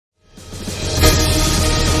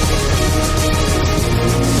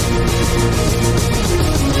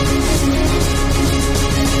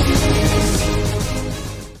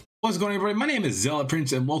What's going on, everybody? My name is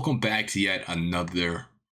ZealetPrince, and welcome back to yet another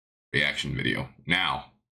reaction video. Now,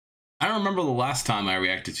 I don't remember the last time I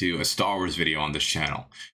reacted to a Star Wars video on this channel.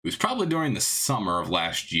 It was probably during the summer of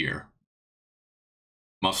last year.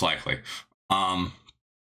 Most likely.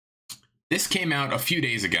 This came out a few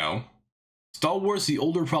days ago. Star Wars: The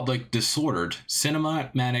Old Republic Disordered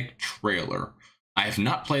Cinematic Trailer. I have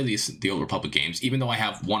not played the Old Republic games, even though I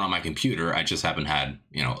have one on my computer. I just haven't had,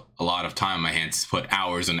 a lot of time on my hands to put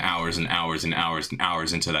hours and hours and hours and hours and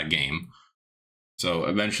hours into that game. So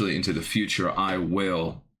eventually into the future, I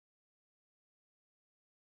will...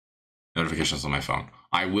 Notifications on my phone.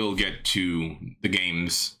 I will get to the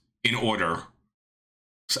games in order.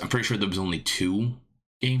 So I'm pretty sure there was only 2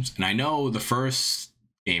 games. And I know the first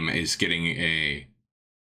game is getting a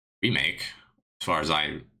remake, as far as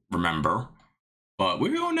I remember. But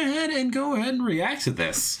we're going ahead and react to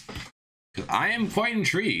this. I am quite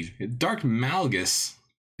intrigued. Dark Malgus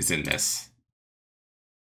is in this.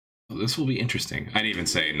 So this will be interesting. I didn't even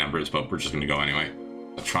say numbers, but we're just going to go anyway.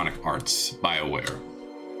 Electronic Arts, BioWare.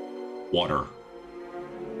 Water.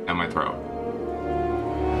 Down my throat.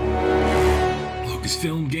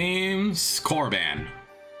 Lucasfilm Games. Korriban.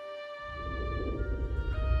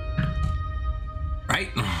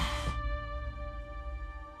 Right?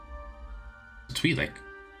 Twi'lek.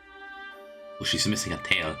 Oh, she's missing a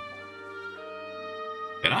tail.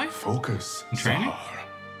 Did I? Focus. In training?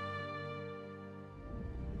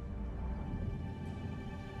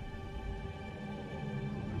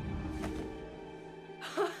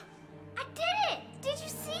 I did it! Did you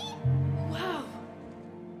see? Wow.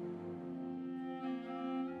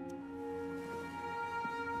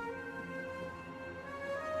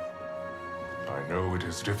 I know it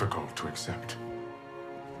is difficult to accept.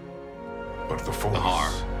 But the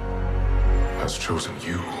Force has chosen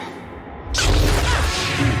you.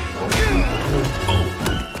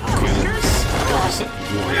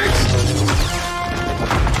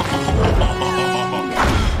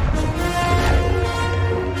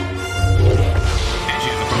 And she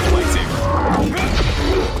has a approach lightsaber.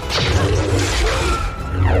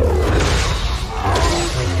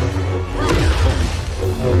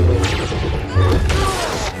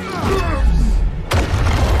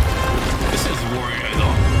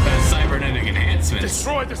 Cybernetic enhancements.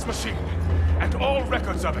 Destroy this machine and all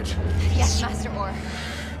records of it. Yes, Master Orr.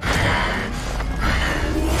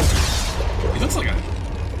 He looks like a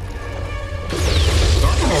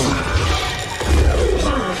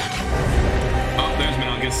Oh, there's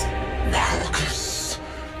Malgus. Malgus.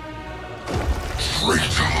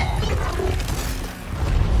 Traitor.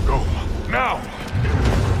 Go now.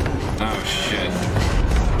 Oh shit.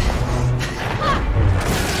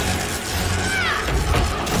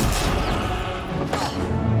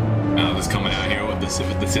 Oh, this coming out here with the Sith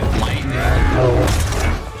light.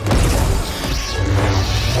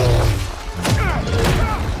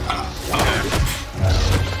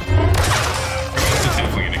 This is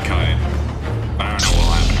definitely gonna cut it. But I don't know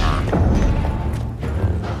what'll happen to her.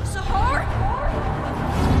 Sahar?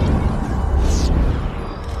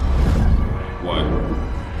 What?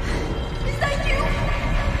 Is that you?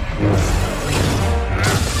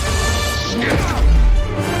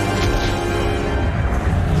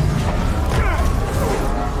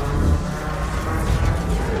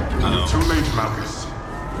 Too late, Malgus.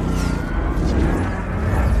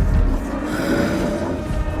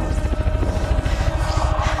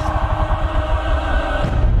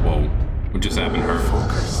 Whoa. What just happened to her?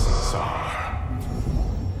 Focus, Tsar.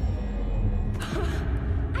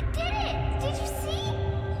 I did it! Did you see?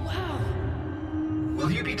 Wow.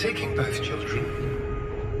 Will you be taking both children?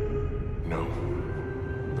 No.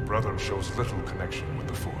 The brother shows little connection with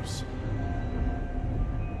the Force.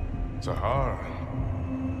 Zahar.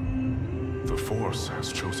 The Force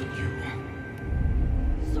has chosen you.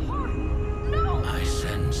 Sahar! No! I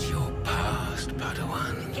sense your past,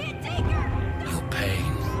 Padawan. Can't take her! Your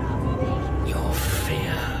pain, your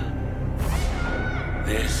fear.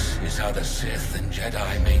 This is how the Sith and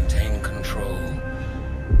Jedi maintain control,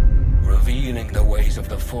 revealing the ways of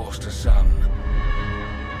the Force to some,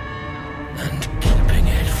 and keeping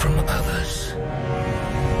it from others.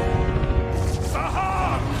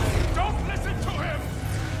 Zahar! Don't listen to him!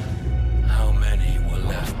 How many were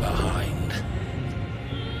left behind,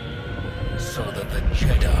 so that the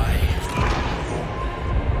Jedi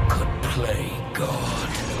could play God?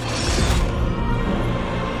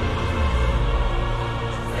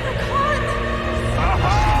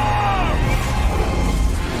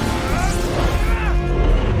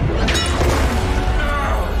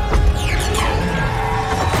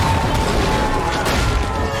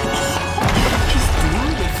 Just threw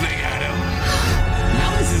the thing at him. Now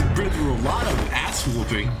this is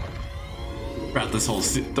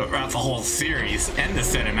throughout the whole series and the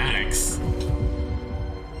cinematics.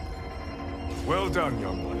 Well done,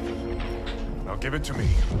 young one. Now give it to me.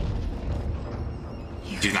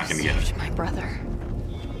 She's not gonna get it. My brother.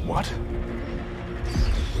 What?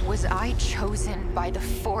 Was I chosen by the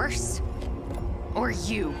Force? Or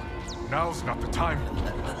you? Now's not the time.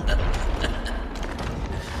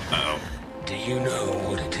 Uh-oh. Do you know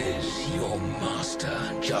what it is your master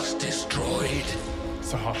just destroyed?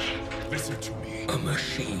 Sahar, listen to me. A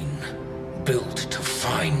machine built to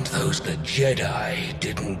find those the Jedi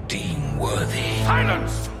didn't deem worthy.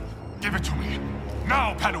 Silence! Give it to me.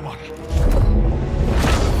 Now, Padawan!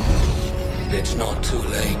 It's not too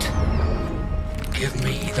late. Give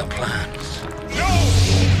me the plans. No!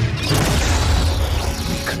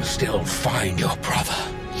 We can still find your brother.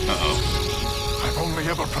 Uh-oh. I've only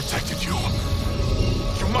ever protected you.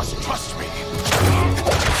 You must trust me.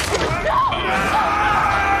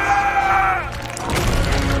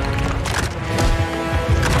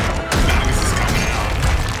 Malgus is coming out.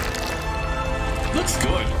 Looks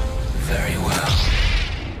good. Very well.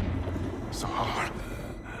 Sahar,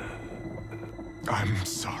 I'm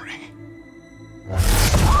sorry.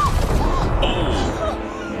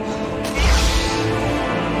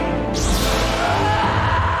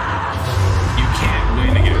 You can't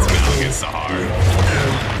win against Malgus, Sahar.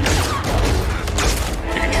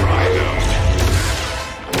 You can try, though.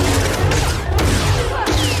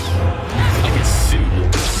 Like his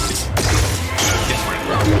suit is different.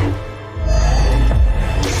 I'm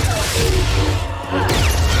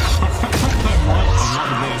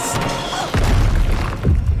loving this.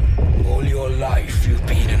 All your life you've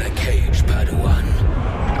been in a cage, Padawan.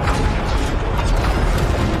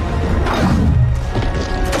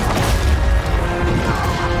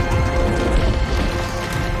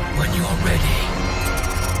 When you're ready,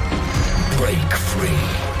 break free.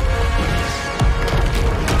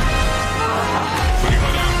 Put your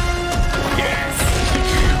foot down. Yes.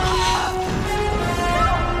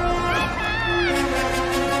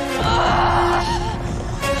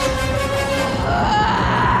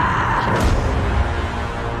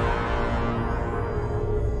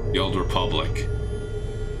 The Old Republic.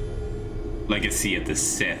 Legacy of the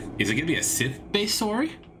Sith. Is it gonna be a Sith-based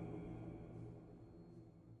story?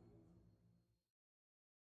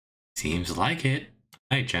 Seems like it.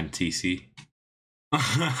 Hey, Gen TC.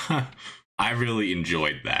 I really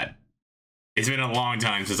enjoyed that. It's been a long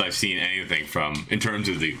time since I've seen anything from, in terms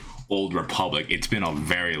of the Old Republic. It's been a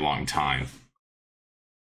very long time,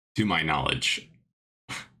 to my knowledge.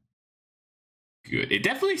 Good. It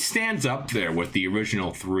definitely stands up there with the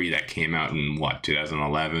original 3 that came out in, what,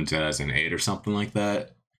 2011, 2008 or something like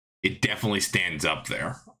that. It definitely stands up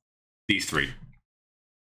there. These 3.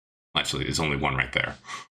 Actually, there's only one right there.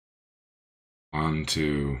 1,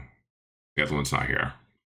 2. The other one's not here.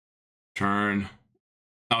 Turn.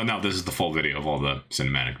 Oh, no, this is the full video of all the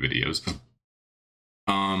cinematic videos.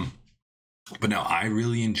 But no, I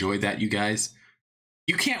really enjoyed that, you guys.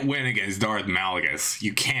 You can't win against Darth Malgus.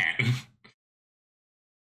 You can't.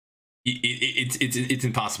 It's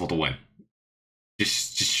impossible to win.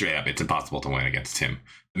 Just straight up, it's impossible to win against him.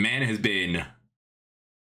 The man has been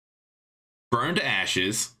burned to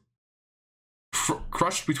ashes,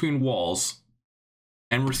 crushed between walls,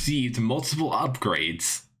 and received multiple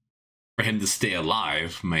upgrades for him to stay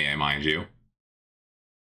alive, may I mind you.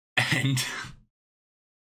 And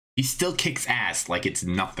he still kicks ass like it's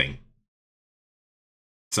nothing.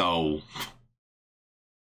 So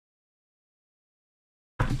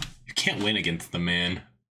you can't win against the man.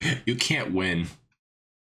 You can't win.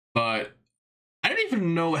 But I don't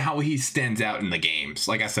even know how he stands out in the games.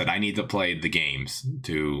 Like I said, I need to play the games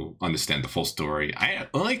to understand the full story.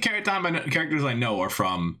 Only characters I know are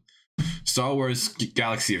from Star Wars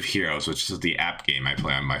Galaxy of Heroes, which is the app game I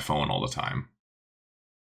play on my phone all the time.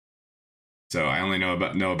 So I only know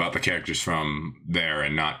about the characters from there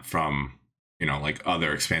and not from, you know, like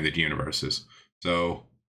other expanded universes. So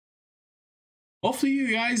hopefully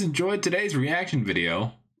you guys enjoyed today's reaction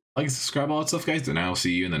video. Like and subscribe, all that stuff, guys, and I'll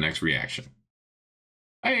see you in the next reaction.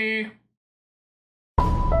 Bye!